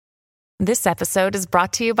This episode is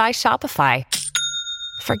brought to you by Shopify.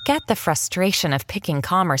 Forget the frustration of picking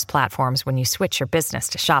commerce platforms when you switch your business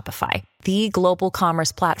to Shopify, the global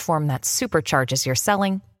commerce platform that supercharges your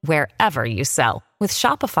selling wherever you sell. With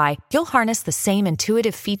Shopify, you'll harness the same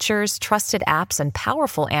intuitive features, trusted apps, and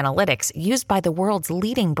powerful analytics used by the world's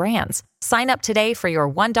leading brands. Sign up today for your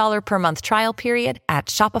 $1 per month trial period at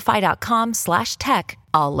shopify.com/tech,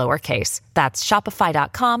 all lowercase. That's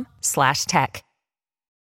shopify.com/tech.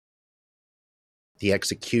 The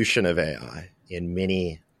execution of AI in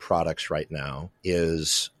many products right now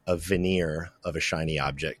is a veneer of a shiny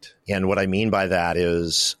object. And what I mean by that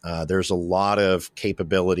is there's a lot of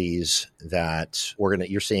capabilities that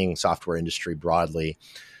you're seeing software industry broadly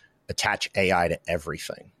attach AI to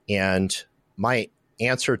everything. And my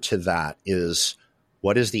answer to that is,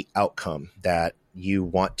 what is the outcome that you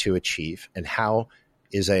want to achieve? And how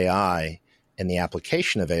is AI and the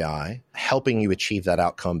application of AI helping you achieve that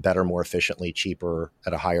outcome better, more efficiently, cheaper,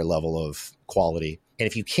 at a higher level of quality? And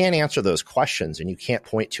if you can't answer those questions and you can't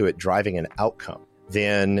point to it driving an outcome,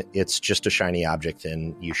 then it's just a shiny object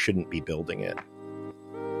and you shouldn't be building it.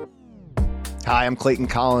 Hi, I'm Clayton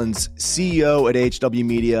Collins, CEO at HW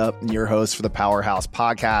Media and your host for the Powerhouse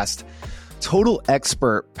podcast. Total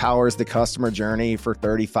Expert powers the customer journey for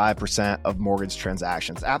 35% of mortgage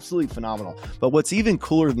transactions. Absolutely phenomenal. But what's even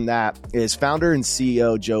cooler than that is founder and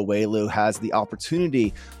CEO Joe Welu has the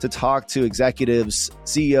opportunity to talk to executives,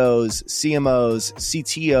 CEOs, CMOs,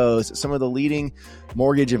 CTOs, some of the leading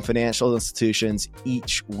mortgage and financial institutions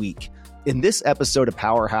each week. In this episode of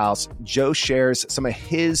Powerhouse, Joe shares some of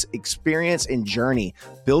his experience and journey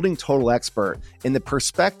building Total Expert and the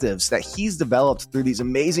perspectives that he's developed through these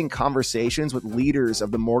amazing conversations with leaders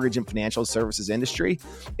of the mortgage and financial services industry,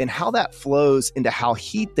 and how that flows into how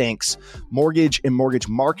he thinks mortgage and mortgage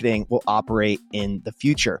marketing will operate in the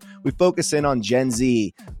future. We focus in on Gen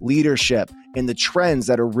Z, leadership, and the trends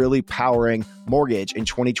that are really powering mortgage in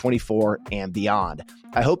 2024 and beyond.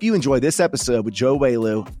 I hope you enjoy this episode with Joe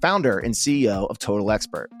Welu, founder and CEO of Total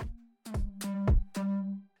Expert.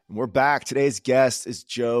 We're back. Today's guest is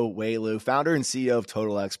Joe Welu, founder and CEO of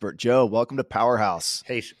Total Expert. Joe, welcome to Powerhouse.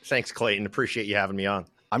 Hey, thanks, Clayton. Appreciate you having me on.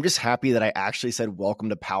 I'm just happy that I actually said welcome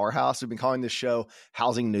to Powerhouse. We've been calling this show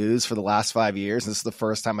Housing News for the last 5 years. This is the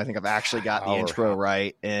first time I think I've actually got the intro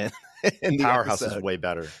right. And Powerhouse is way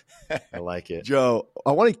better. I like it. Joe,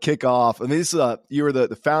 I want to kick off. I mean, this is you were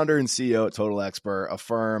the founder and CEO at Total Expert, a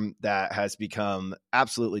firm that has become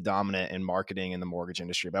absolutely dominant in marketing in the mortgage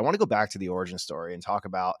industry. But I want to go back to the origin story and talk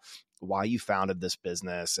about why you founded this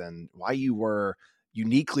business and why you were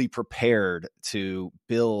uniquely prepared to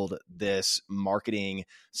build this marketing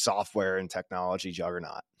software and technology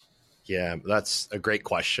juggernaut. Yeah, that's a great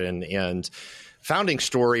question. And founding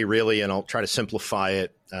story, really, and I'll try to simplify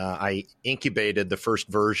it. I incubated the first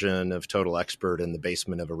version of Total Expert in the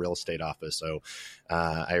basement of a real estate office. So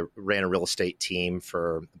I ran a real estate team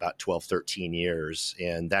for about 12, 13 years.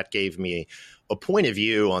 And that gave me a point of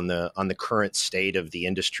view on the current state of the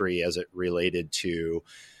industry as it related to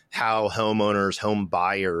how homeowners, home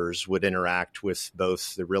buyers would interact with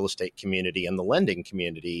both the real estate community and the lending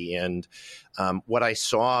community. And what I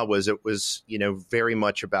saw was it was, very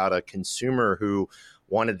much about a consumer who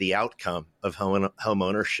wanted the outcome of home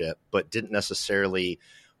ownership, but didn't necessarily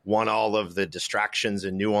want all of the distractions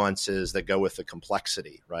and nuances that go with the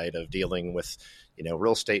complexity, right, of dealing with,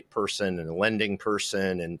 real estate person and a lending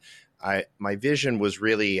person. And my vision was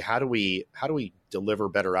really how do we deliver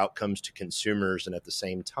better outcomes to consumers and at the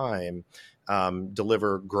same time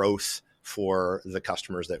deliver growth for the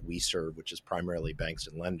customers that we serve, which is primarily banks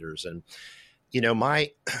and lenders. And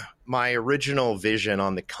my original vision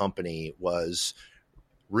on the company was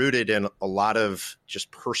rooted in a lot of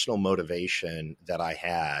just personal motivation that I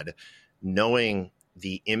had, knowing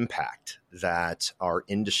the impact that our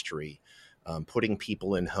industry, putting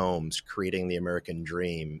people in homes, creating the American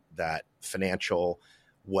dream, that financial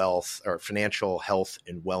wealth or financial health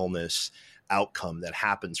and wellness outcome that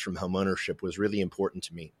happens from homeownership was really important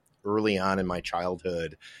to me. Early on in my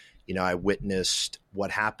childhood, I witnessed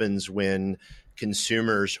what happens when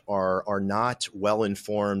consumers are not well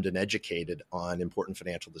informed and educated on important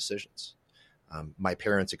financial decisions. My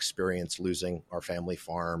parents experienced losing our family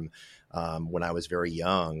farm when I was very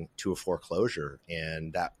young to a foreclosure,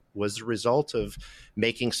 and that was the result of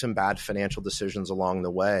making some bad financial decisions along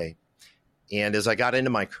the way. And as I got into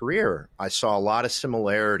my career, I saw a lot of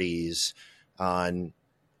similarities on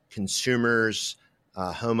consumers,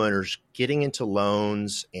 homeowners getting into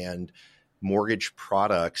loans and mortgage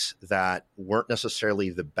products that weren't necessarily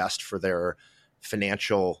the best for their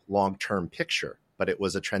financial long-term picture, but it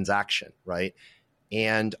was a transaction, right?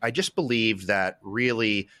 And I just believed that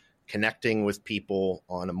really connecting with people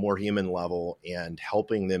on a more human level and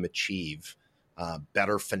helping them achieve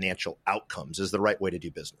better financial outcomes is the right way to do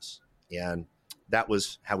business. And that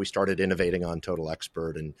was how we started innovating on Total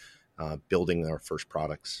Expert and building our first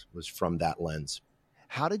products, was from that lens.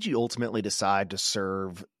 How did you ultimately decide to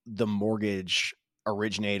serve the mortgage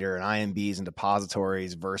originator and IMBs and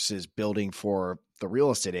depositories versus building for the real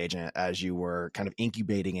estate agent as you were kind of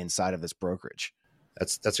incubating inside of this brokerage?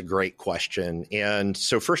 That's a great question. And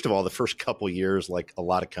so first of all, the first couple of years, like a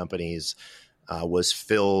lot of companies, was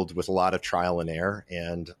filled with a lot of trial and error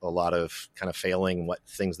and a lot of kind of failing what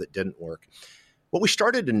things that didn't work. What we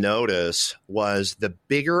started to notice was the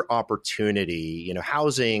bigger opportunity,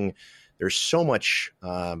 housing, there's so much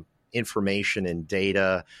information and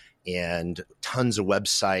data and tons of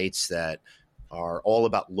websites that are all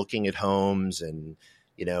about looking at homes and,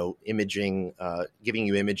 imaging, giving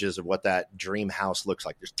you images of what that dream house looks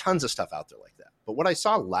like. There's tons of stuff out there like that. But what I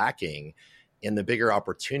saw lacking in the bigger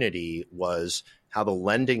opportunity was how the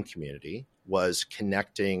lending community was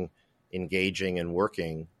connecting, engaging, and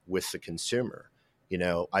working with the consumer.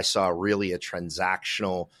 I saw really a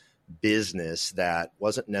transactional business that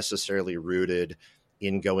wasn't necessarily rooted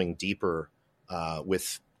in going deeper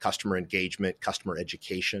with customer engagement, customer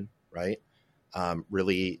education, right?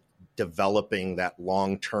 Really developing that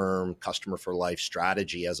long-term customer for life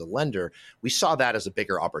strategy as a lender. We saw that as a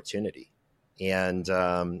bigger opportunity. And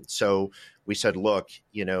so we said, look,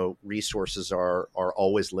 resources are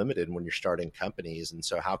always limited when you're starting companies. And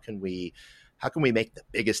so how can we make the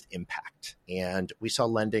biggest impact? And we saw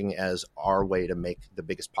lending as our way to make the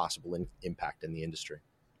biggest possible impact in the industry.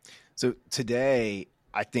 So today,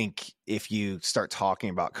 I think if you start talking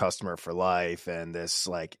about customer for life and this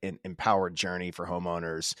like empowered journey for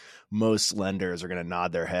homeowners, most lenders are going to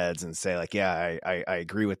nod their heads and say like, yeah, I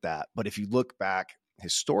agree with that. But if you look back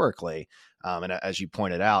historically, and as you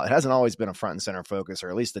pointed out, it hasn't always been a front and center focus, or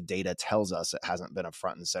at least the data tells us it hasn't been a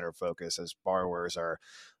front and center focus, as borrowers are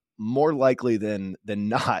more likely than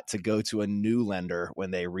not to go to a new lender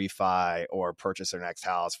when they refi or purchase their next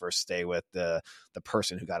house versus stay with the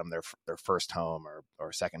person who got them their first home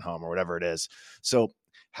or second home or whatever it is. So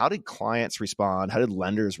how did clients respond? How did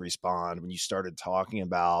lenders respond when you started talking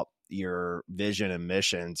about your vision and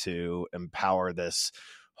mission to empower this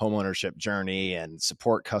homeownership journey and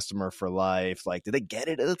support customer for life? Like, did they get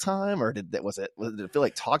it at the time, or did it feel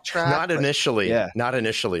like talk track? Not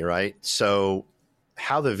initially, right? So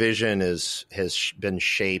how the vision has been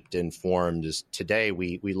shaped and formed is today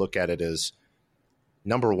we look at it as,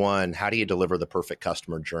 number one, how do you deliver the perfect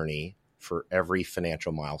customer journey for every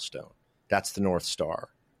financial milestone? That's the North Star.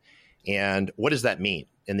 And what does that mean?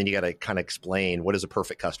 And then you got to kind of explain, what is a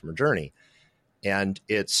perfect customer journey? And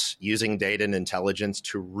it's using data and intelligence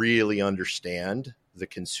to really understand the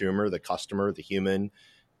consumer, the customer, the human,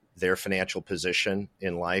 their financial position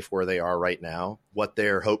in life, where they are right now, what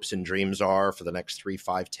their hopes and dreams are for the next 3,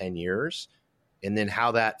 5, 10 years, and then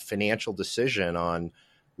how that financial decision on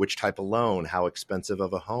which type of loan, how expensive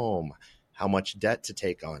of a home, how much debt to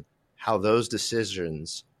take on, how those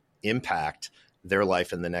decisions impact their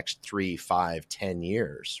life in the next 3, 5, 10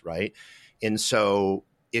 years, right? And so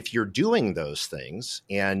if you're doing those things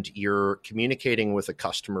and you're communicating with a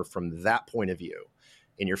customer from that point of view,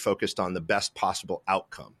 and you're focused on the best possible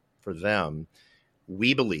outcome for them,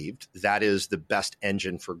 we believed that is the best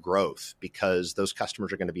engine for growth, because those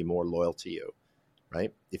customers are going to be more loyal to you,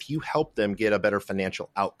 right? If you help them get a better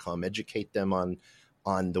financial outcome, educate them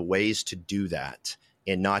on the ways to do that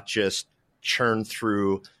and not just churn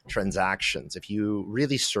through transactions. If you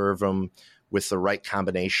really serve them with the right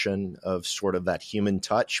combination of sort of that human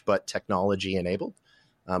touch, but technology enabled,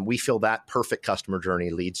 we feel that perfect customer journey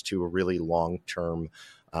leads to a really long-term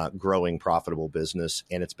growing profitable business,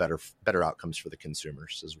 and it's better outcomes for the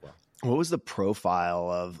consumers as well. What was the profile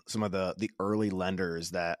of some of the early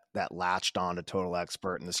lenders that latched on to Total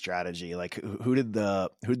Expert and the strategy? Like who did the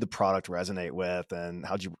product resonate with, and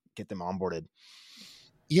how'd you get them onboarded?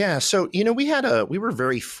 Yeah, so we were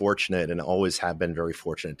very fortunate, and always have been very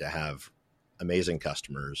fortunate, to have amazing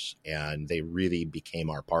customers, and they really became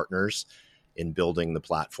our partners in building the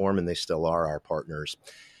platform, and they still are our partners.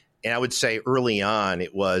 And I would say early on,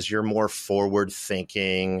 it was you're more forward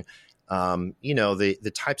thinking,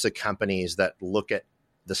 the types of companies that look at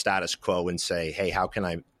the status quo and say, hey, how can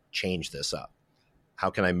I change this up? How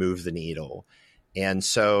can I move the needle? And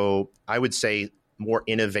so I would say more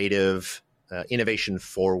innovative, innovation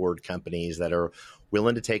forward companies that are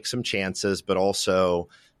willing to take some chances, but also,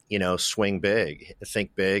 swing big,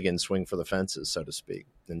 think big and swing for the fences, so to speak.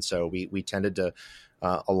 And so we tended to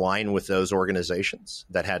align with those organizations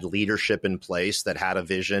that had leadership in place, that had a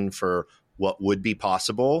vision for what would be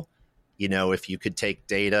possible, if you could take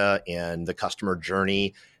data and the customer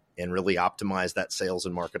journey and really optimize that sales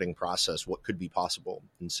and marketing process, what could be possible?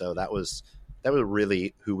 And so that was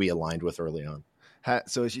really who we aligned with early on.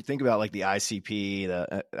 So as you think about like the ICP,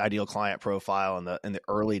 the ideal client profile in the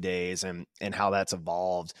early days and how that's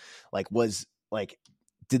evolved,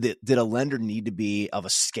 did a lender need to be of a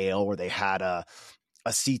scale where they had a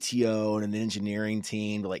CTO and an engineering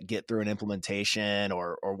team to like get through an implementation,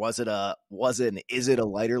 or is it a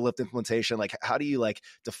lighter lift implementation? Like, how do you like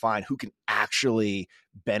define who can actually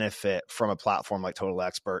benefit from a platform like Total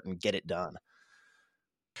Expert and get it done?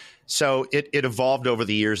 So it evolved over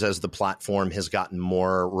the years as the platform has gotten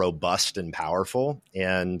more robust and powerful.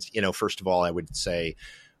 And, first of all, I would say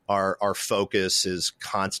our focus is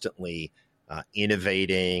constantly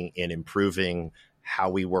innovating and improving how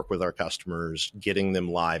we work with our customers. Getting them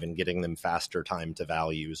live and getting them faster time to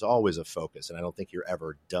value is always a focus. And I don't think you're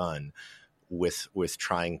ever done with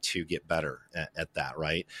trying to get better at that,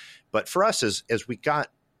 right? But for us, as we got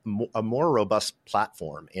a more robust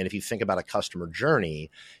platform, and if you think about a customer journey,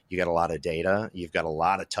 you got a lot of data, you've got a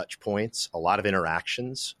lot of touch points, a lot of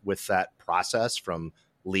interactions with that process from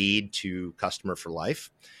lead to customer for life.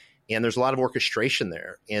 And there's a lot of orchestration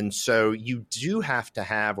there. And so you do have to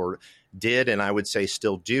have, or did, and I would say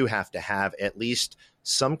still do have to have, at least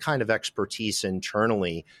some kind of expertise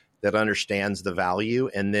internally that understands the value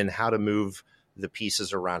and then how to move the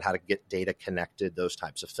pieces around, how to get data connected, those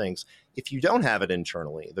types of things. If you don't have it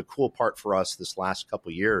internally, the cool part for us this last couple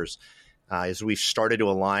of years is we've started to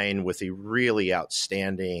align with a really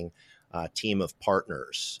outstanding team of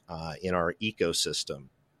partners in our ecosystem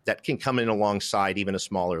that can come in alongside even a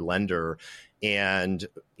smaller lender and,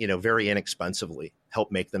 very inexpensively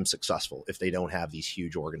help make them successful if they don't have these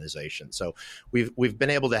huge organizations. So we've been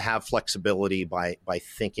able to have flexibility by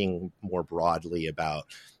thinking more broadly about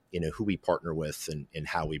who we partner with and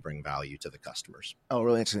how we bring value to the customers. Oh,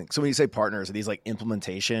 really interesting. So when you say partners, are these like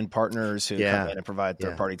implementation partners who come in and provide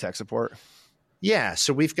third-party tech support? Yeah.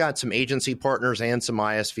 So we've got some agency partners and some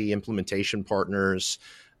ISV implementation partners,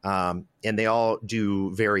 and they all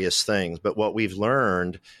do various things. But what we've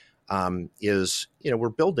learned is,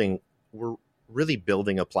 we're really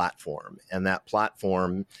building a platform, and that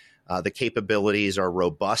platform, the capabilities are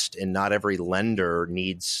robust, and not every lender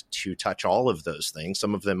needs to touch all of those things.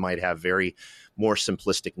 Some of them might have very more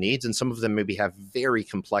simplistic needs, and some of them maybe have very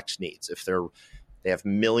complex needs. If they have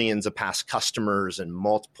millions of past customers and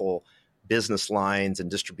multiple business lines and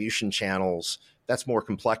distribution channels, that's more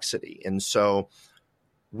complexity. And so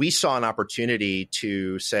we saw an opportunity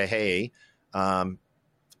to say, hey,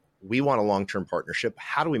 we want a long-term partnership.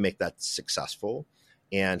 How do we make that successful?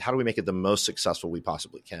 And how do we make it the most successful we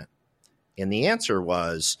possibly can? And the answer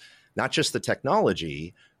was not just the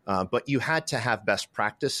technology, but you had to have best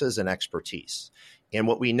practices and expertise. And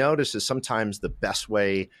what we noticed is sometimes the best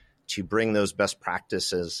way to bring those best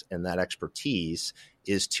practices and that expertise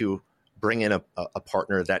is to bring in a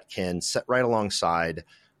partner that can sit right alongside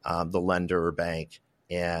the lender or bank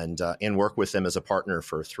and work with them as a partner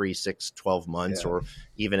for 3, 6, 12 months, or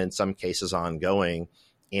even in some cases ongoing,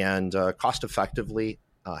 and cost effectively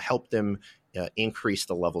help them increase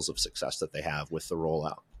the levels of success that they have with the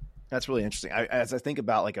rollout. That's really interesting. As I think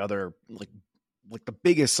about like other like the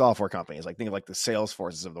biggest software companies, like think of like the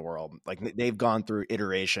Salesforces of the world, like they've gone through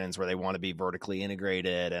iterations where they want to be vertically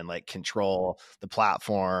integrated and like control the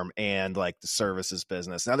platform and like the services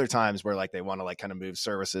business. And other times where like they want to like kind of move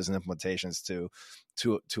services and implementations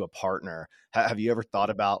to a partner. Have you ever thought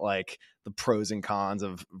about like the pros and cons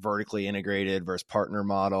of vertically integrated versus partner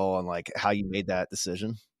model and like how you made that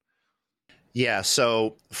decision? Yeah.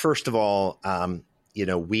 So first of all,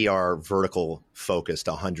 we are vertical focused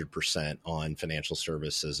 100% on financial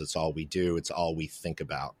services. It's all we do. It's all we think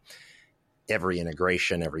about. Every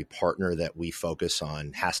integration, every partner that we focus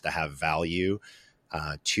on has to have value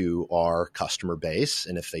to our customer base.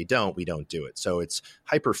 And if they don't, we don't do it. So it's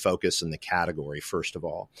hyper focus in the category, first of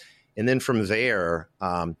all. And then from there,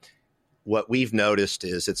 what we've noticed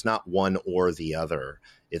is it's not one or the other.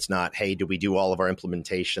 It's not, hey, do we do all of our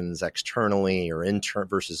implementations externally or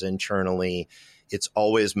versus internally? It's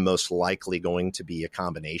always most likely going to be a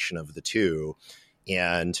combination of the two.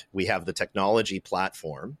 And we have the technology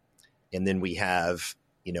platform, and then we have,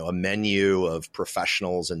 a menu of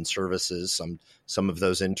professionals and services, some of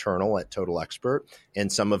those internal at Total Expert,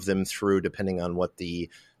 and some of them through, depending on what the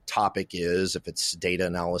topic is, if it's data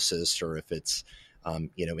analysis or if it's,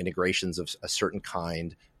 integrations of a certain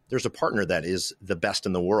kind, there's a partner that is the best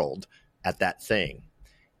in the world at that thing.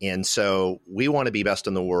 And so we want to be best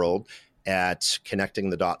in the world at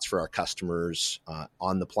connecting the dots for our customers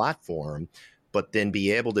on the platform, but then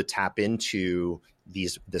be able to tap into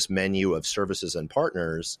this menu of services and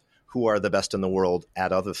partners who are the best in the world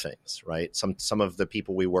at other things, right? Some of the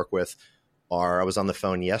people we work with I was on the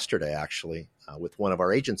phone yesterday, actually, with one of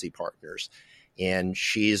our agency partners, and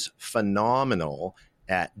she's phenomenal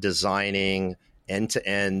at designing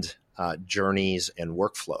end-to-end journeys and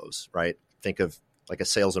workflows, right? Think of like a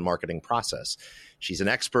sales and marketing process. She's an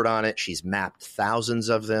expert on it. She's mapped thousands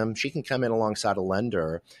of them. She can come in alongside a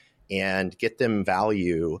lender and get them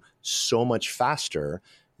value so much faster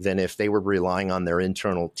than if they were relying on their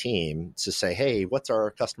internal team to say, hey, what's our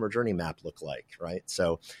customer journey map look like, right?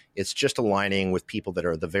 So it's just aligning with people that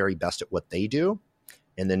are the very best at what they do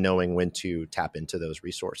and then knowing when to tap into those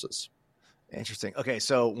resources. Interesting. Okay,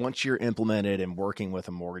 so once you're implemented and working with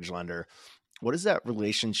a mortgage lender, what does that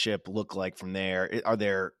relationship look like from there? Are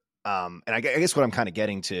there and I guess what I'm kind of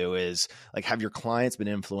getting to is like, have your clients been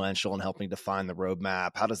influential in helping define the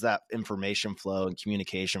roadmap? How does that information flow and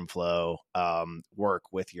communication flow work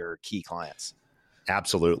with your key clients?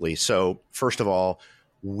 Absolutely. So first of all,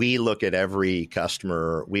 we look at every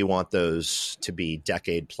customer. We want those to be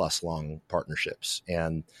decade plus long partnerships.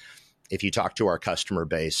 And if you talk to our customer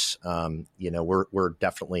base, we're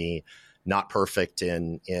definitely not perfect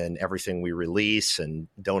in everything we release and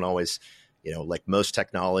don't always, like most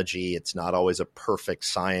technology, it's not always a perfect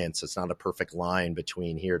science. It's not a perfect line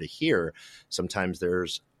between here to here. Sometimes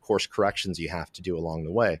there's course corrections you have to do along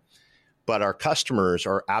the way. But our customers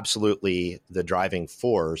are absolutely the driving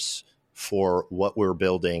force for what we're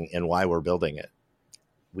building and why we're building it.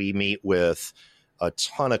 We meet with a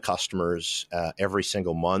ton of customers every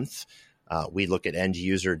single month. We look at end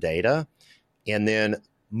user data. And then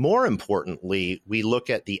more importantly, we look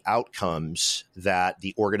at the outcomes that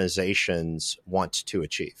the organizations want to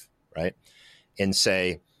achieve, right? And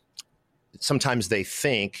say, sometimes they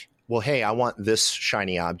think, well, hey, I want this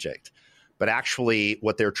shiny object. But actually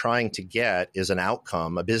what they're trying to get is an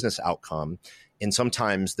outcome, a business outcome. And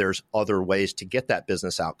sometimes there's other ways to get that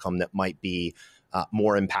business outcome that might be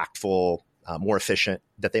more impactful, more efficient,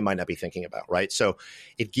 that they might not be thinking about, right? So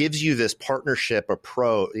it gives you this partnership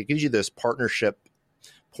approach. It gives you this partnership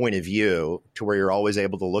point of view to where you're always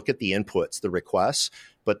able to look at the inputs, the requests,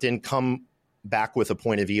 but then come back with a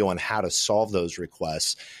point of view on how to solve those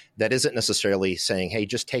requests. That isn't necessarily saying, hey,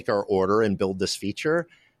 just take our order and build this feature.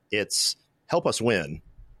 It's help us win,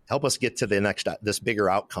 help us get to the next, this bigger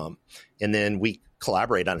outcome. And then we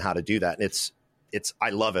collaborate on how to do that. And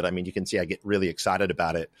I love it. I mean, you can see I get really excited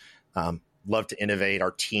about it. Love to innovate.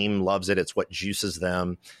 Our team loves it. It's what juices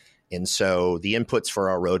them. And so the inputs for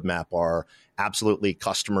our roadmap are absolutely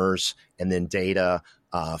customers and then data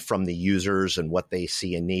from the users and what they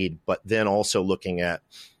see and need, but then also looking at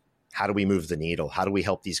how do we move the needle? How do we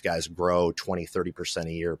help these guys grow 20, 30%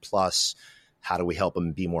 a year plus? How do we help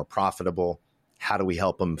them be more profitable? How do we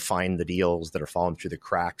help them find the deals that are falling through the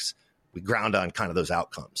cracks? We ground on kind of those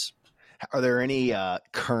outcomes. Are there any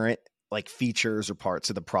current like features or parts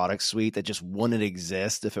of the product suite that just wouldn't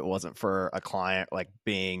exist if it wasn't for a client like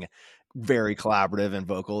being very collaborative and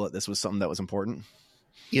vocal that this was something that was important?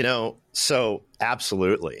 So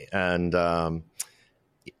absolutely. And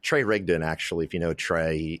Trey Rigdon, actually, if you know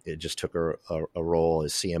Trey, he just took a role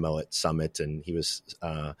as CMO at Summit, and he was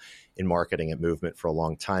in marketing at Movement for a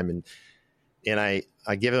long time. And I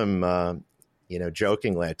give him,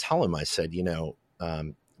 jokingly, I tell him, I said,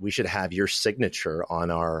 we should have your signature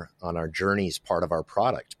on our journeys part of our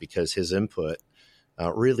product, because his input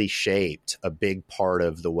really shaped a big part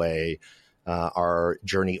of the way our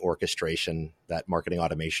journey orchestration, that marketing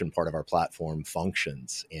automation part of our platform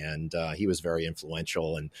functions. And he was very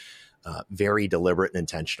influential and very deliberate and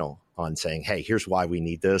intentional on saying, hey, here's why we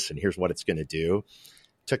need this and here's what it's going to do.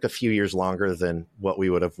 Took a few years longer than what we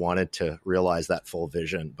would have wanted to realize that full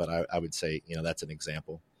vision. But I would say, that's an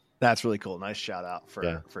example. That's really cool. Nice shout out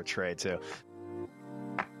for Trey too.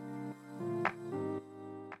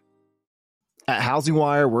 At Housing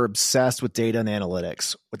Wire, we're obsessed with data and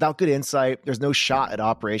analytics. Without good insight, there's no shot at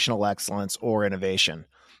operational excellence or innovation.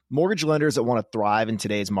 Mortgage lenders that want to thrive in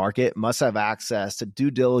today's market must have access to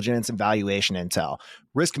due diligence and valuation intel,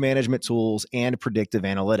 risk management tools, and predictive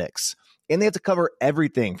analytics. And they have to cover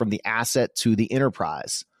everything from the asset to the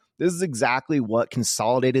enterprise. This is exactly what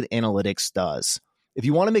Consolidated Analytics does. If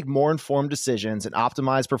you want to make more informed decisions and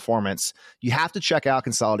optimize performance, you have to check out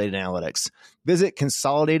Consolidated Analytics. Visit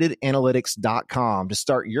consolidatedanalytics.com to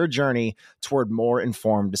start your journey toward more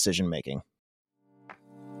informed decision-making.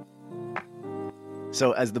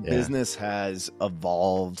 So as the business has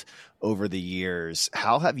evolved over the years,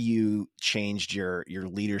 how have you changed your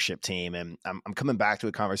leadership team? And I'm coming back to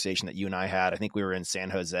a conversation that you and I had. I think we were in San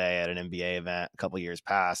Jose at an MBA event a couple of years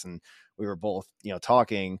past, and we were both,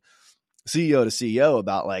 talking CEO to CEO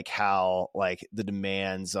about like how like the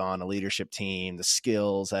demands on a leadership team, the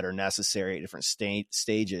skills that are necessary at different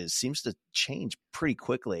stages seems to change pretty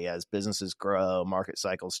quickly as businesses grow, market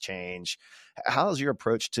cycles change. How's your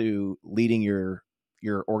approach to leading your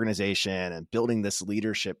organization and building this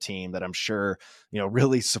leadership team that I'm sure,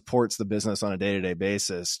 really supports the business on a day-to-day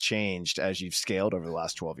basis changed as you've scaled over the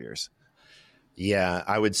last 12 years? Yeah,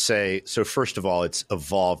 I would say, so first of all, it's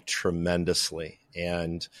evolved tremendously.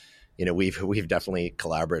 And we've definitely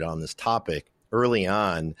collaborated on this topic. Early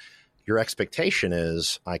on, your expectation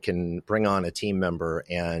is I can bring on a team member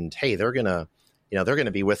and, hey, they're gonna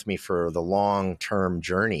be with me for the long-term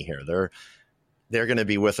journey here. They're gonna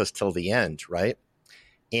be with us till the end, right?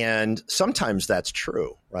 And sometimes that's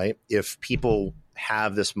true, right? If people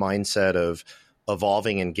have this mindset of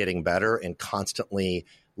evolving and getting better and constantly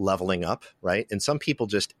leveling up, right? And some people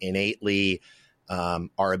just innately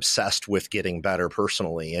are obsessed with getting better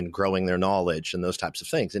personally and growing their knowledge and those types of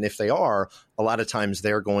things. And if they are, a lot of times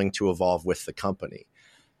they're going to evolve with the company.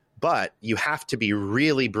 But you have to be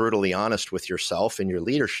really brutally honest with yourself and your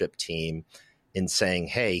leadership team in saying,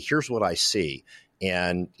 hey, here's what I see.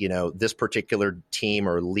 And, this particular team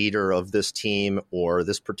or leader of this team or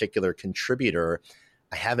this particular contributor,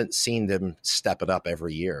 I haven't seen them step it up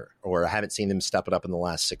every year, or I haven't seen them step it up in the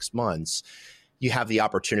last 6 months. You have the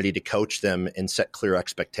opportunity to coach them and set clear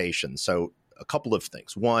expectations. So a couple of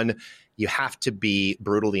things. One, you have to be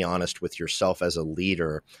brutally honest with yourself as a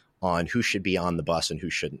leader on who should be on the bus and who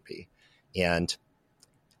shouldn't be. And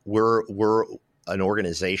we're an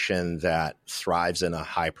organization that thrives in a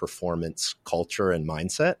high performance culture and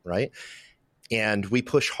mindset, right? And we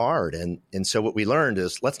push hard. And so what we learned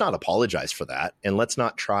is let's not apologize for that. And let's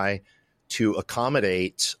not try to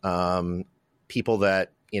accommodate people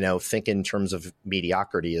that, think in terms of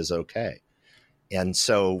mediocrity is okay. And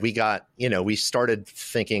so we started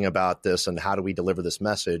thinking about this and how do we deliver this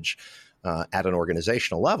message at an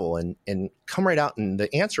organizational level and come right out. And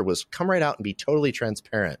the answer was come right out and be totally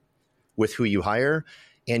transparent with who you hire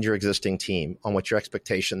and your existing team on what your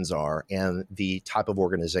expectations are and the type of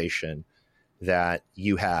organization that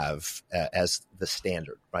you have as the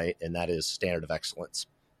standard, right? And that is standard of excellence.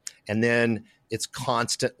 And then it's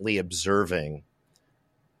constantly observing,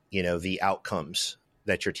 the outcomes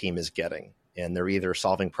that your team is getting. And they're either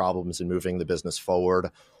solving problems and moving the business forward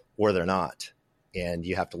or they're not. And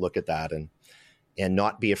you have to look at that and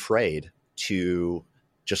not be afraid to,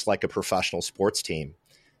 just like a professional sports team,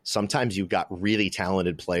 sometimes you've got really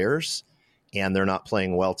talented players and they're not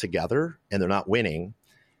playing well together and they're not winning.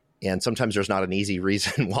 And sometimes there's not an easy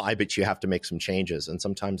reason why, but you have to make some changes. And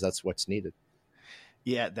sometimes that's what's needed.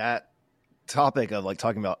 Yeah, that topic of like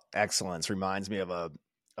talking about excellence reminds me of a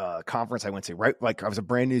conference I went to, right? Like I was a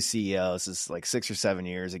brand new CEO. This is like 6 or 7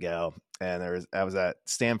 years ago. And I was at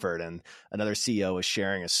Stanford and another CEO was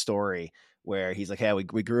sharing a story where he's like, hey, we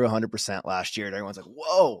grew 100% last year. And everyone's like,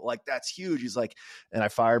 whoa, like that's huge. He's like, and I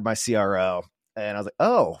fired my CRO. And I was like,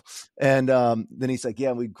 oh. And then he's like,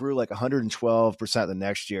 yeah, we grew like 112% the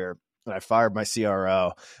next year. And I fired my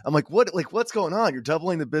CRO. I'm like, what's going on? You're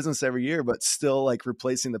doubling the business every year, but still like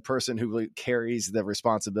replacing the person who carries the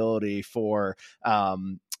responsibility for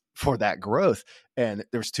that growth. And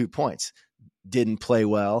there's 2 points. Didn't play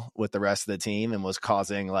well with the rest of the team and was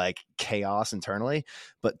causing like chaos internally.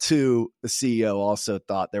 But 2, the CEO also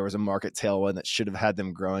thought there was a market tailwind that should have had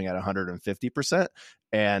them growing at 150%.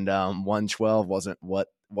 And 112 wasn't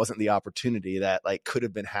the opportunity that like could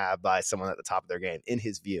have been had by someone at the top of their game in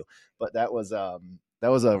his view. But that was a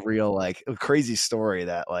real like a crazy story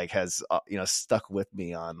that like has stuck with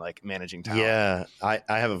me on like managing talent. Yeah, I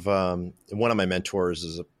have one of my mentors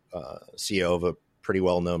is a CEO of a pretty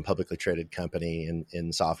well-known publicly traded company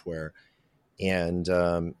in software. And,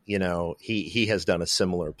 he has done a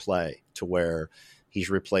similar play to where he's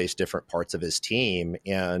replaced different parts of his team.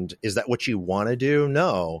 And is that what you want to do?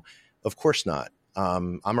 No, of course not.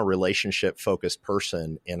 I'm a relationship focused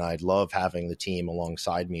person and I love having the team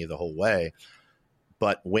alongside me the whole way.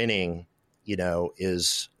 But winning,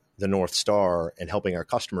 is the North Star and helping our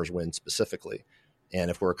customers win specifically. And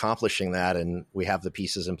if we're accomplishing that and we have the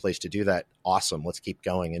pieces in place to do that, awesome, let's keep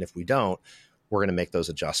going. And if we don't, we're going to make those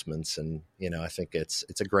adjustments. And, I think it's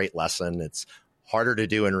a great lesson. It's harder to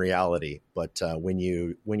do in reality, but when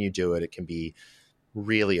you do it, it can be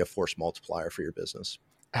really a force multiplier for your business.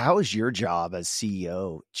 How has your job as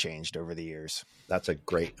CEO changed over the years? That's a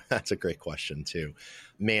great question too.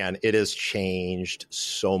 Man, it has changed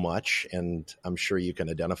so much. And I'm sure you can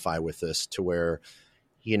identify with this to where,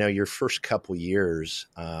 your first couple years,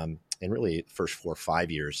 and really the first 4 or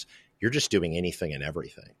 5 years, you're just doing anything and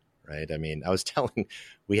everything, right? I mean,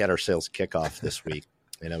 we had our sales kickoff this week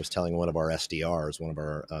And I was telling one of our SDRs, one of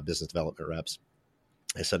our business development reps,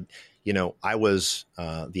 I said, I was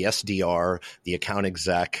the SDR, the account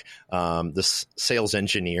exec, the sales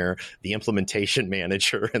engineer, the implementation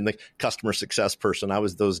manager, and the customer success person. I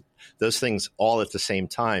was those things all at the same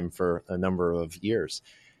time for a number of years.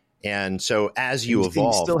 And so as you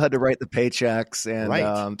evolve, you still had to write the paychecks and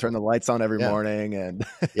right. Turn the lights on every morning, and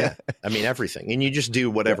yeah, I mean everything. And you just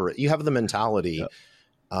do whatever you have the mentality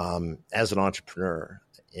as an entrepreneur.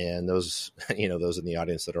 And those, those in the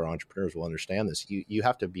audience that are entrepreneurs will understand this. You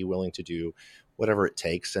have to be willing to do whatever it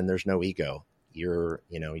takes, and there's no ego. You're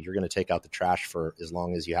going to take out the trash for as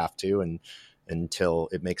long as you have to, and until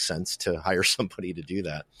it makes sense to hire somebody to do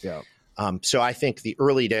that. Yeah. So I think the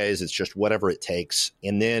early days, it's just whatever it takes,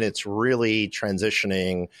 and then it's really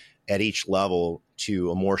transitioning at each level to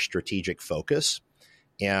a more strategic focus.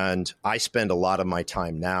 And I spend a lot of my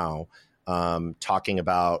time now talking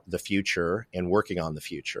about the future and working on the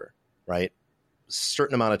future, right?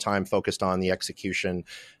 Certain amount of time focused on the execution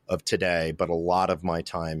of today, but a lot of my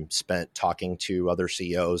time spent talking to other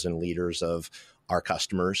CEOs and leaders of our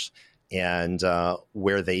customers and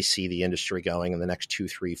where they see the industry going in the next 2,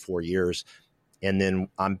 3, 4 years. And then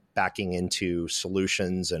I'm backing into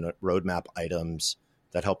solutions and roadmap items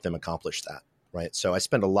that help them accomplish that, right? So I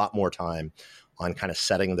spend a lot more time on kind of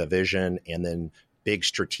setting the vision and then big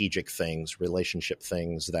strategic things, relationship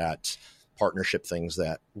things, that partnership things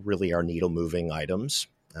that really are needle moving items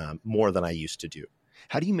more than I used to do.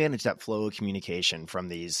 How do you manage that flow of communication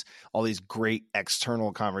from all these great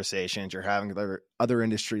external conversations you're having with other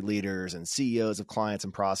industry leaders and CEOs of clients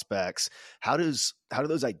and prospects? How do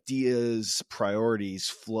those ideas, priorities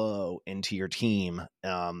flow into your team,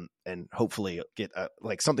 and hopefully get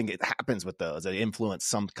something that happens with those that influence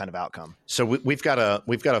some kind of outcome? So we have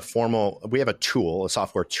a tool, a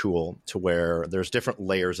software tool, to where there's different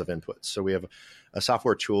layers of inputs. So we have a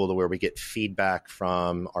software tool to where we get feedback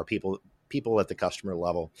from our people at the customer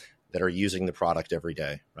level that are using the product every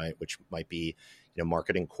day, right? Which might be,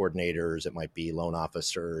 marketing coordinators, it might be loan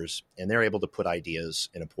officers, and they're able to put ideas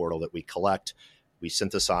in a portal that we collect, we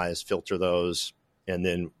synthesize, filter those, and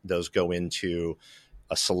then those go into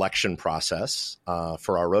a selection process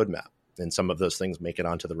for our roadmap. And some of those things make it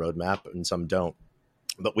onto the roadmap and some don't.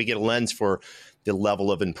 But we get a lens for the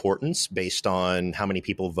level of importance based on how many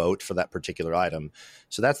people vote for that particular item.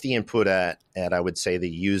 So that's the input at I would say, the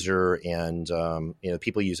user and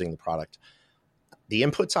people using the product. The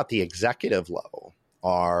inputs at the executive level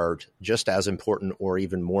are just as important or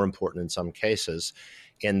even more important in some cases.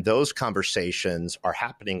 And those conversations are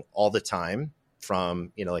happening all the time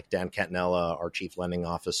from, like Dan Cantanella, our chief lending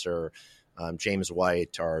officer, James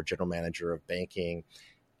White, our general manager of banking.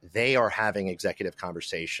 They are having executive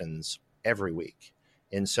conversations every week.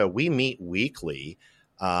 And so we meet weekly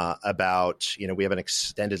about, we have an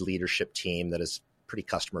extended leadership team that is pretty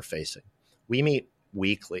customer facing. We meet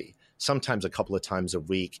weekly, sometimes a couple of times a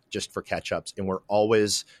week, just for catch ups. And we're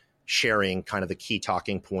always sharing kind of the key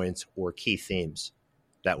talking points or key themes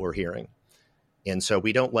that we're hearing. And so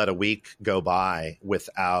we don't let a week go by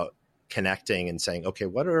without connecting and saying, okay,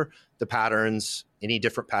 what are the patterns, any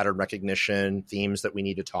different pattern recognition, themes that we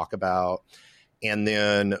need to talk about? And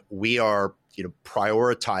then we are,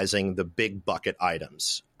 prioritizing the big bucket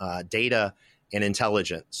items. Data and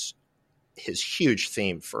intelligence is a huge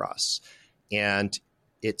theme for us. And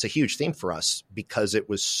it's a huge theme for us because it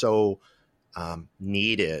was so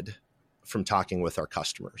needed from talking with our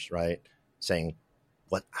customers, right? Saying,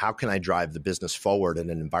 how can I drive the business forward in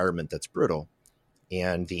an environment that's brutal?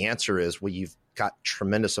 And the answer is, well, you've got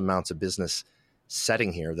tremendous amounts of business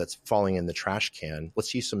setting here that's falling in the trash can.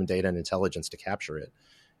 Let's use some data and intelligence to capture it.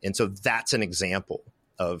 And so that's an example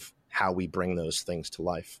of how we bring those things to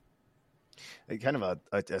life. Kind of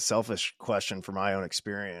a selfish question from my own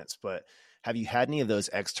experience, but have you had any of those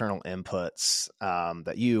external inputs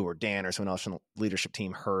that you or Dan or someone else from the leadership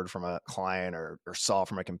team heard from a client or saw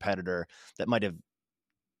from a competitor that might have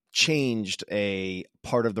changed a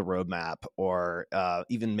part of the roadmap or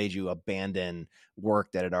even made you abandon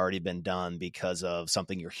work that had already been done because of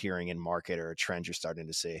something you're hearing in market or a trend you're starting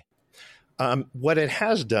to see? What it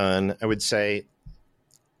has done, I would say,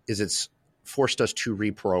 is it's forced us to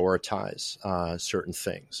reprioritize certain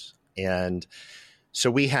things. And so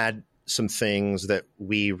we had some things that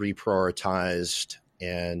we reprioritized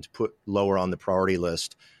and put lower on the priority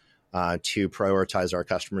list to prioritize our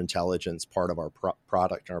customer intelligence part of our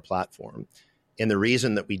product and our platform. And the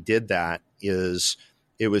reason that we did that is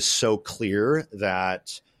it was so clear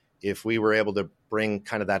that if we were able to bring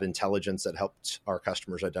kind of that intelligence that helped our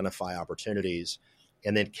customers identify opportunities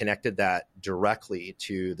and then connected that directly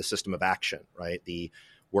to the system of action, right?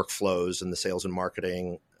 workflows and the sales and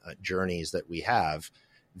marketing journeys that we have,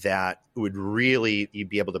 that would really, you'd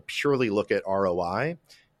be able to purely look at ROI,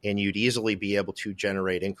 and you'd easily be able to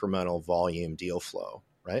generate incremental volume deal flow,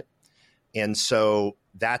 right? And so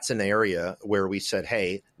that's an area where we said,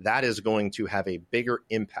 hey, that is going to have a bigger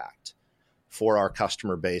impact for our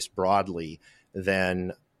customer base broadly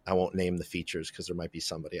than, I won't name the features because there might be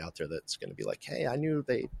somebody out there that's going to be like, hey, I knew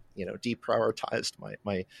they, deprioritized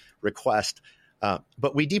my request.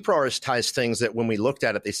 But we deprioritized things that when we looked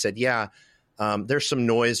at it, they said, yeah, there's some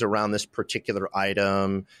noise around this particular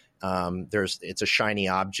item. It's a shiny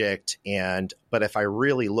object. But if I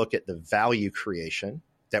really look at the value creation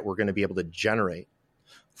that we're going to be able to generate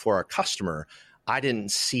for our customer, I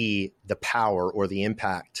didn't see the power or the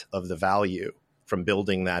impact of the value from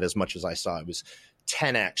building that as much as I saw. It was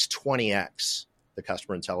 10x, 20x the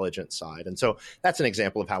customer intelligence side. And so that's an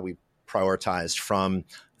example of how we prioritized from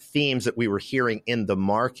themes that we were hearing in the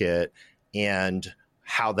market and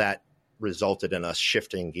how that resulted in us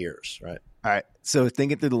shifting gears, right? All right. So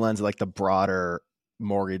thinking through the lens of like the broader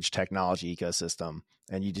mortgage technology ecosystem,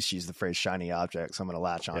 and you just use the phrase shiny object, so I'm going to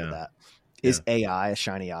latch onto that. Is AI a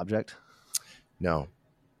shiny object? No.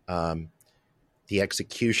 The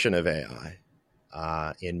execution of AI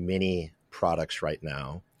in many products right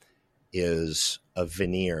now is a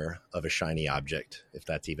veneer of a shiny object, if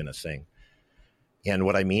that's even a thing. And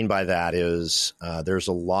what I mean by that is there's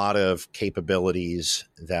a lot of capabilities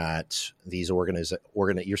that these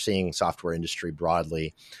you're seeing software industry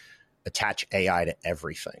broadly attach AI to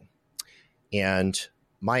everything. And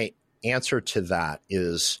my answer to that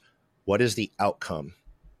is, what is the outcome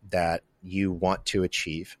that you want to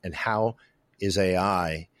achieve, and how is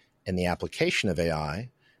AI and the application of AI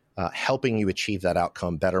helping you achieve that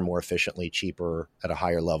outcome better, more efficiently, cheaper, at a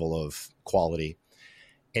higher level of quality?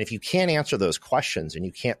 And if you can't answer those questions and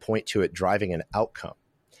you can't point to it driving an outcome,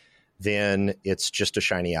 then it's just a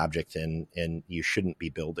shiny object and you shouldn't be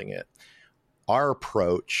building it. Our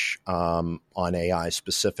approach on AI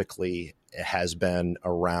specifically has been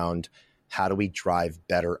around how do we drive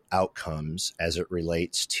better outcomes as it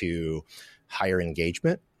relates to higher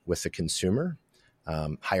engagement with the consumer,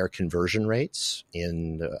 higher conversion rates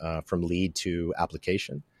from lead to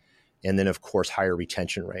application, and then, of course, higher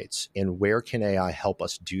retention rates. And where can AI help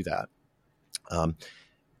us do that?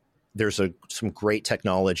 There's some great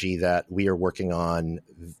technology that we are working on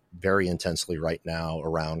very intensely right now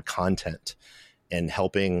around content and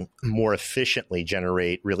helping more efficiently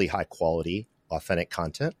generate really high quality, authentic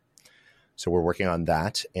content. So we're working on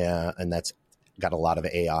that, and that's got a lot of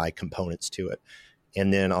AI components to it.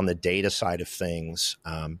 And then on the data side of things,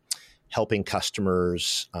 helping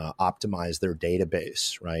customers optimize their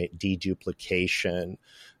database, right? Deduplication,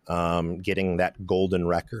 getting that golden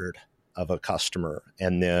record of a customer,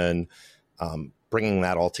 and then bringing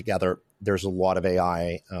that all together. There's a lot of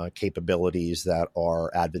AI capabilities that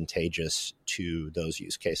are advantageous to those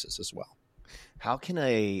use cases as well. How can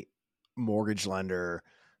a mortgage lender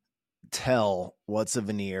tell what's a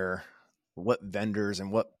veneer, what vendors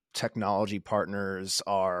and what technology partners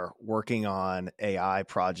are working on AI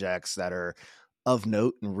projects that are of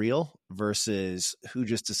note and real versus who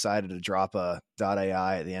just decided to drop a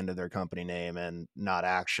 .ai at the end of their company name and not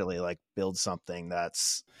actually like build something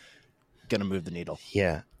that's going to move the needle?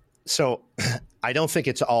 Yeah. So I don't think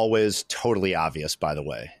it's always totally obvious, by the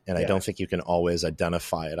way, and I don't think you can always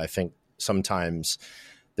identify it. I think sometimes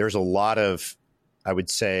there's a lot of, I would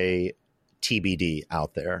say, TBD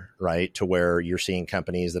out there, right? To where you're seeing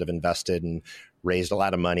companies that have invested and raised a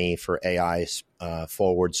lot of money for AI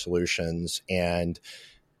forward solutions, and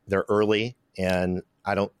they're early, and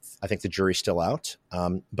I think the jury's still out.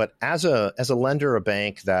 But as a lender, a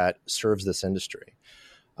bank that serves this industry,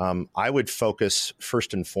 I would focus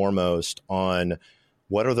first and foremost on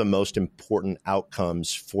what are the most important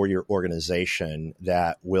outcomes for your organization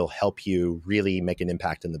that will help you really make an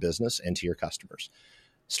impact in the business and to your customers.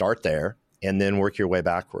 Start there and then work your way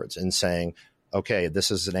backwards and saying, okay, this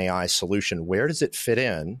is an AI solution. Where does it fit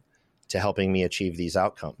in to helping me achieve these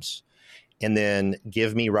outcomes? And then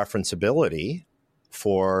give me referenceability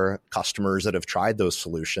for customers that have tried those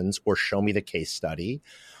solutions, or show me the case study.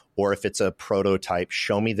 Or if it's a prototype,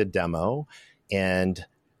 show me the demo and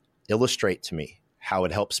illustrate to me how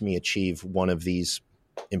it helps me achieve one of these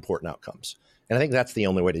important outcomes. And I think that's the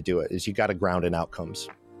only way to do it, is you got to ground in outcomes.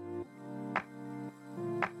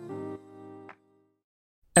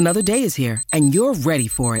 Another day is here, and you're ready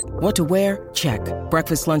for it. What to wear? Check.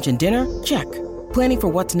 Breakfast, lunch, and dinner? Check. Planning for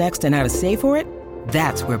what's next and how to save for it?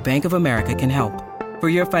 That's where Bank of America can help. For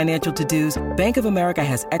your financial to-dos, Bank of America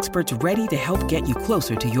has experts ready to help get you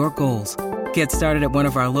closer to your goals. Get started at one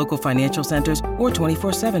of our local financial centers or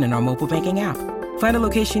 24/7 in our mobile banking app. Find a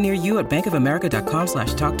location near you at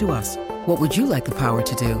bankofamerica.com/talktous. What would you like the power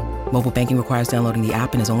to do? Mobile banking requires downloading the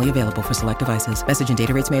app and is only available for select devices. Message and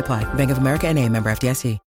data rates may apply. Bank of America NA, member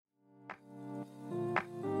FDIC.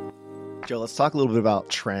 Joe, let's talk a little bit about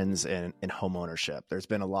trends in home ownership. There's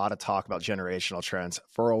been a lot of talk about generational trends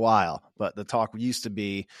for a while, but the talk used to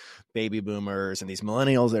be baby boomers and these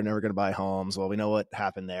millennials, they're never going to buy homes. Well, we know what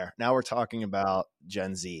happened there. Now we're talking about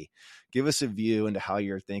Gen Z. Give us a view into how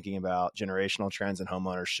you're thinking about generational trends in home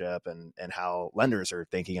ownership and how lenders are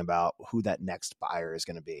thinking about who that next buyer is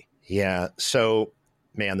going to be. Yeah. So,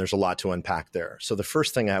 man, there's a lot to unpack there. So the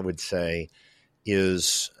first thing I would say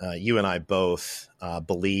is you and I both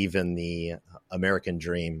believe in the American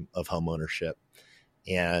dream of homeownership.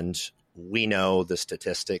 And we know the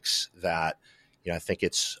statistics that, I think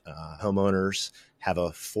it's homeowners have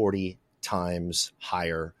a 40 times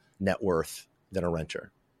higher net worth than a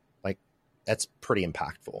renter. Like, that's pretty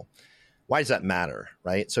impactful. Why does that matter,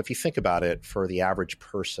 right? So if you think about it, for the average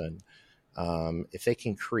person, if they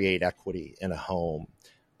can create equity in a home,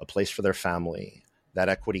 a place for their family, that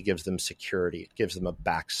equity gives them security. It gives them a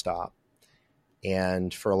backstop.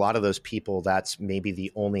 And for a lot of those people, that's maybe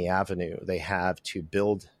the only avenue they have to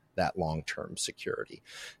build that long-term security.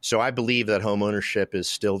 So I believe that homeownership is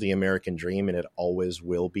still the American dream, and it always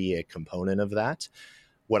will be a component of that.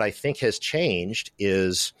 What I think has changed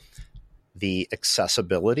is the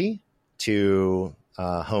accessibility to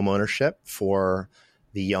homeownership for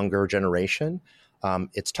the younger generation.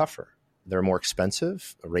 It's tougher. They're more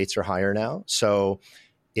expensive. Rates are higher now. So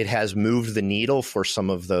it has moved the needle for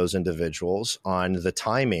some of those individuals on the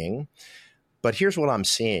timing. But here's what I'm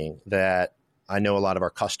seeing that I know a lot of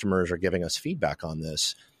our customers are giving us feedback on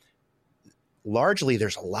this. Largely,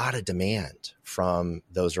 there's a lot of demand from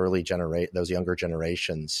those those younger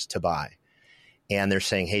generations to buy. And they're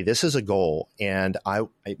saying, hey, this is a goal. And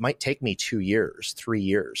it might take me 2 years, 3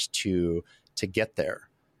 years to get there.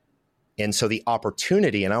 And so the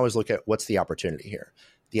opportunity, and I always look at what's the opportunity here.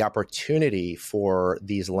 The opportunity for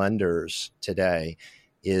these lenders today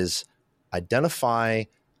is identify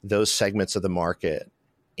those segments of the market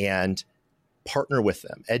and partner with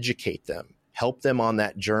them, educate them, help them on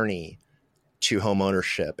that journey to home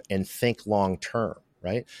ownership and think long term,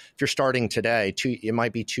 right? If you're starting today, it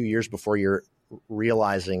might be 2 years before you're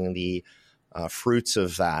realizing the fruits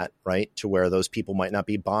of that, right? To where those people might not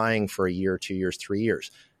be buying for a year, 2 years, 3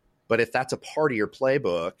 years. But if that's a part of your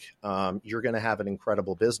playbook, you're going to have an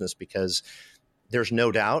incredible business because there's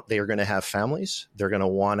no doubt they are going to have families. They're going to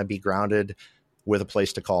want to be grounded with a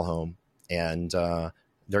place to call home. And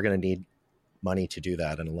they're going to need money to do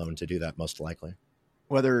that and a loan to do that, most likely.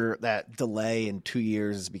 Whether that delay in 2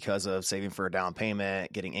 years is because of saving for a down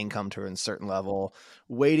payment, getting income to a certain level,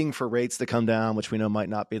 waiting for rates to come down, which we know might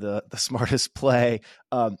not be the smartest play.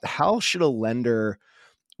 How should a lender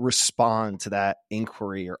respond to that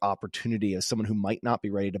inquiry or opportunity as someone who might not be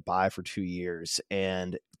ready to buy for 2 years,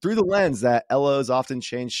 and through the lens that LOs often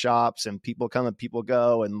change shops and people come and people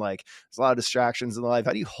go, and like there's a lot of distractions in life?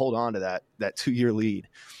 How do you hold on to that 2 year lead?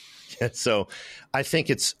 So I think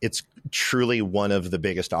it's truly one of the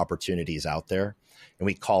biggest opportunities out there. And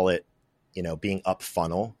we call it, being up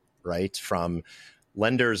funnel, right? From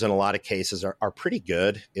lenders in a lot of cases are pretty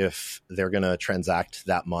good if they're going to transact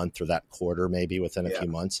that month or that quarter, maybe within a few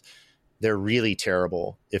months. They're really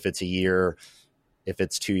terrible if it's a year. If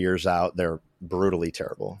it's 2 years out, they're brutally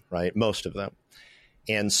terrible, right? Most of them.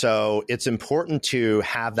 And so it's important to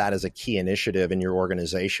have that as a key initiative in your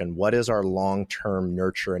organization. What is our long-term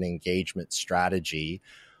nurture and engagement strategy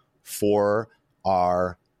for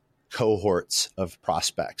our cohorts of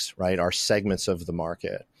prospects, right? Our segments of the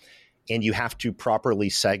market. And you have to properly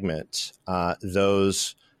segment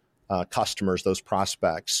those customers, those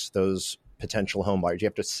prospects, those potential home buyers. You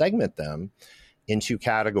have to segment them into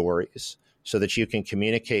categories so that you can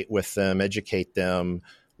communicate with them, educate them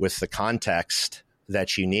with the context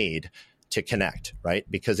that you need to connect, right?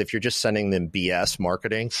 Because if you're just sending them BS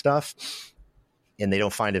marketing stuff and they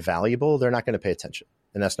don't find it valuable, they're not going to pay attention,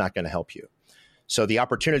 and that's not going to help you. So the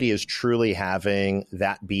opportunity is truly having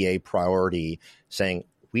that be a priority, saying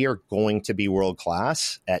we are going to be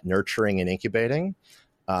world-class at nurturing and incubating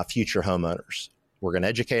future homeowners. We're going to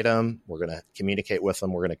educate them. We're going to communicate with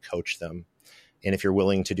them. We're going to coach them. And if you're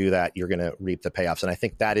willing to do that, you're going to reap the payoffs. And I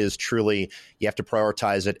think that is truly, you have to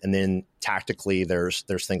prioritize it. And then tactically, there's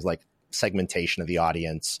things like segmentation of the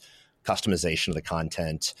audience, customization of the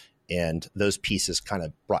content, and those pieces kind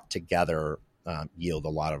of brought together yield a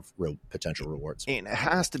lot of real potential rewards. And it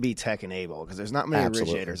has to be tech enabled, because there's not many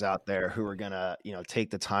Absolutely. originators out there who are going to,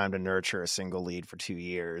 take the time to nurture a single lead for 2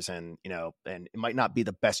 years. And, and it might not be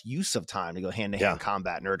the best use of time to go hand to hand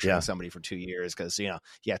combat nurturing somebody for 2 years, because, you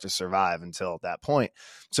have to survive until that point.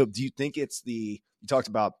 So do you think it's you talked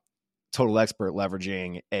about Total Expert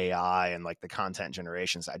leveraging AI and like the content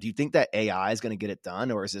generation side. Do you think that AI is going to get it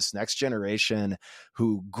done, or is this next generation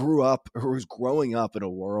who's growing up in a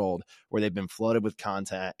world where they've been flooded with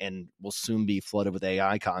content and will soon be flooded with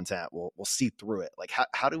AI content? We'll see through it. Like,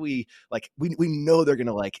 how do we, like, we know they're going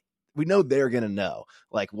to we know they're going to know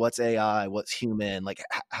like what's AI, what's human. Like,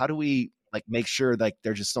 how do we like make sure like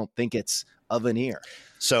they just don't think it's a veneer?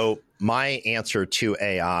 So my answer to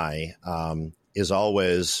AI, is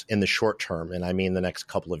always in the short term, and I mean the next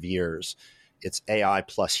couple of years, it's AI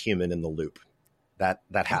plus human in the loop. That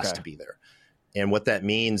has to be there. And what that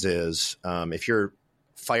means is if you're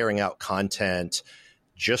firing out content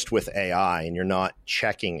just with AI and you're not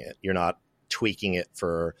checking it, you're not tweaking it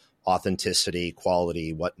for authenticity,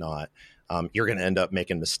 quality, whatnot, you're going to end up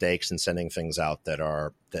making mistakes and sending things out that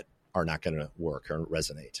are not going to work or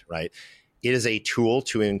resonate, right? It is a tool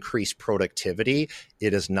to increase productivity.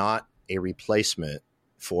 It is not a replacement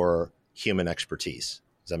for human expertise.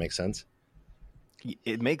 Does that make sense?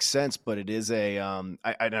 It makes sense, but it is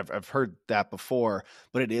I've heard that before,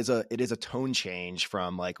 but it is a tone change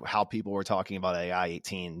from like how people were talking about AI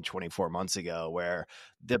 18, 24 months ago, where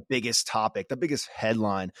the biggest topic, the biggest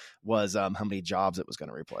headline was how many jobs it was going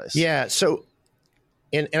to replace. Yeah. So,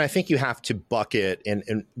 and I think you have to bucket,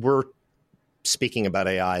 and we're speaking about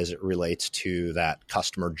AI as it relates to that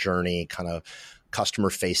customer journey, kind of customer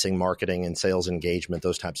facing marketing and sales engagement,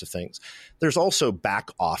 those types of things. There's also back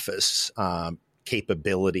office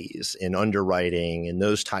capabilities in underwriting and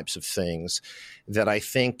those types of things that I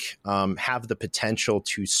think have the potential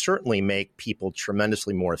to certainly make people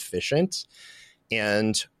tremendously more efficient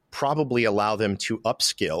and probably allow them to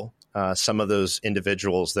upskill some of those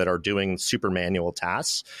individuals that are doing super manual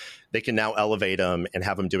tasks. They can now elevate them and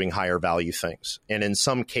have them doing higher value things. And in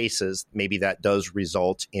some cases, maybe that does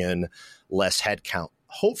result in less headcount.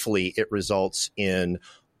 Hopefully, it results in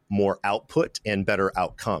more output and better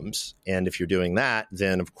outcomes. And if you're doing that,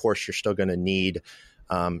 then of course, you're still going to need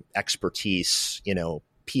expertise,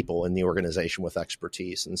 people in the organization with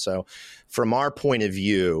expertise. And so from our point of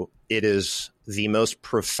view, it is the most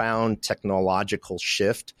profound technological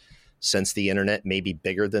shift since the internet, maybe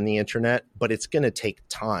bigger than the internet, but it's going to take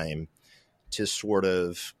time to sort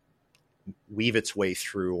of weave its way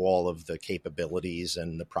through all of the capabilities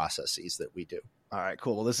and the processes that we do. All right,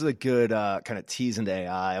 cool. Well, this is a good kind of tease into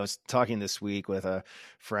AI. I was talking this week with a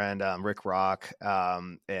friend, Rick Rock,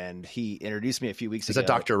 and he introduced me a few weeks ago. Is that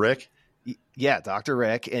Dr. Rick? Yeah, Dr.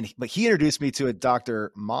 Rick. But he introduced me to a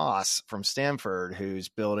Dr. Moss from Stanford, who's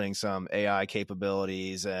building some AI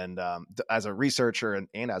capabilities and as a researcher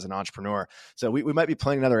and as an entrepreneur. So we might be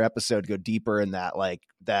planning another episode to go deeper in that, like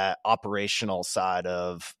that operational side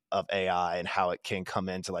of AI and how it can come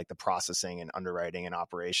into like the processing and underwriting and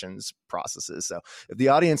operations processes. So if the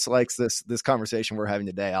audience likes this conversation we're having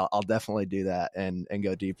today, I'll definitely do that and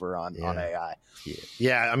go deeper on AI.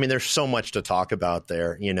 Yeah. I mean, there's so much to talk about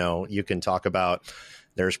there. You can talk about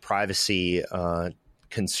there's privacy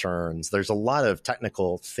concerns. There's a lot of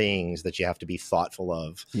technical things that you have to be thoughtful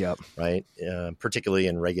of. Yep. Right. Particularly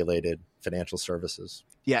in regulated financial services.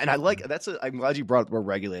 Yeah, and I'm glad you brought up we're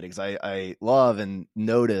regulated, because I love and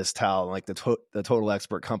noticed how like the Total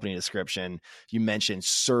Expert company description, you mentioned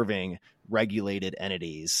serving regulated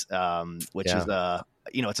entities, which is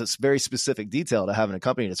it's a very specific detail to have in a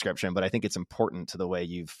company description, but I think it's important to the way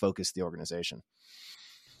you've focused the organization.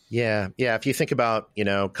 Yeah. If you think about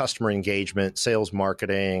customer engagement, sales,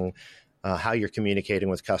 marketing, how you're communicating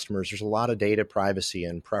with customers, there's a lot of data privacy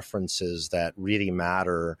and preferences that really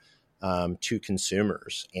matter to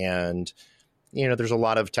consumers. And, there's a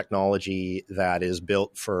lot of technology that is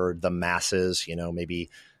built for the masses, maybe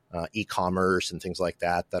e-commerce and things like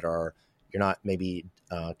that you're not maybe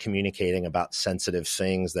communicating about sensitive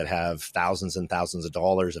things that have thousands and thousands of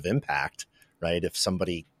dollars of impact, right? If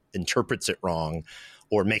somebody interprets it wrong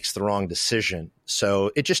or makes the wrong decision.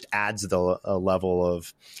 So it just adds a level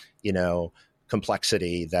of,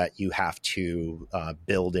 complexity that you have to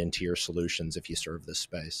build into your solutions if you serve this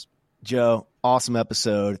space. Joe, awesome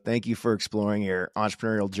episode. Thank you for exploring your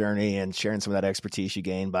entrepreneurial journey and sharing some of that expertise you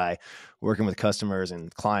gained by working with customers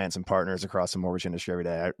and clients and partners across the mortgage industry every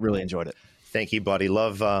day. I really enjoyed it. Thank you, buddy.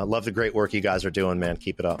 Love the great work you guys are doing, man.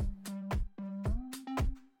 Keep it up.